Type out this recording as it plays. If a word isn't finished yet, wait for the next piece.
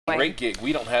Great gig.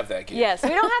 We don't have that gig. Yes, we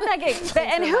don't have that gig.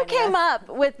 And who came up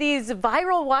with these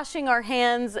viral washing our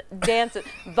hands dances?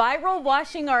 Viral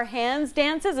washing our hands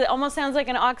dances? It almost sounds like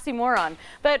an oxymoron.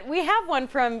 But we have one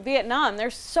from Vietnam. They're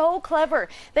so clever.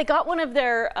 They got one of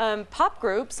their pop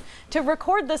groups to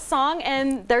record this song,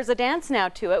 and there's a dance now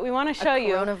to it. We want to show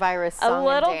you coronavirus song a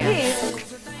little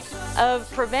piece of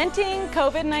preventing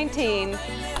COVID-19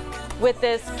 with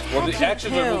this catchy Well, the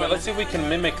actions are tune. moving. Let's see if we can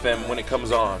mimic them when it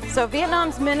comes on. So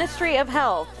Vietnam's Ministry of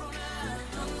Health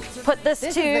put this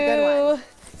This to... is a good one.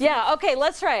 Yeah, okay,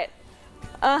 let's try it.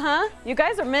 Uh-huh. You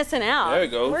guys are missing out. There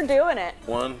you go. We're doing it.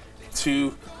 1,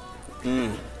 2,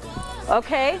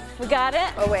 Okay, we got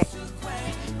it. Oh, wait.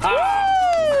 Woo!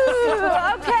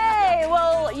 Okay,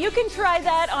 well, you can try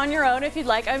that on your own if you'd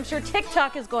like. I'm sure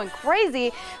TikTok is going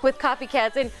crazy with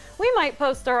copycats, and we might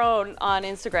post our own on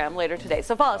Instagram later today.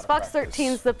 So follow us. Fox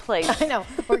 13's the place. I know.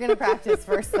 We're going to practice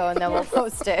first, though, and then we'll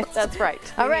post it. That's right.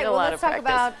 All We right, need a well, lot let's of talk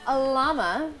practice. about a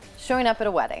llama showing up at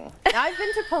a wedding. Now, I've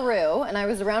been to Peru, and I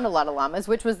was around a lot of llamas,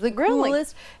 which was the Really?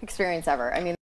 coolest experience ever. I mean,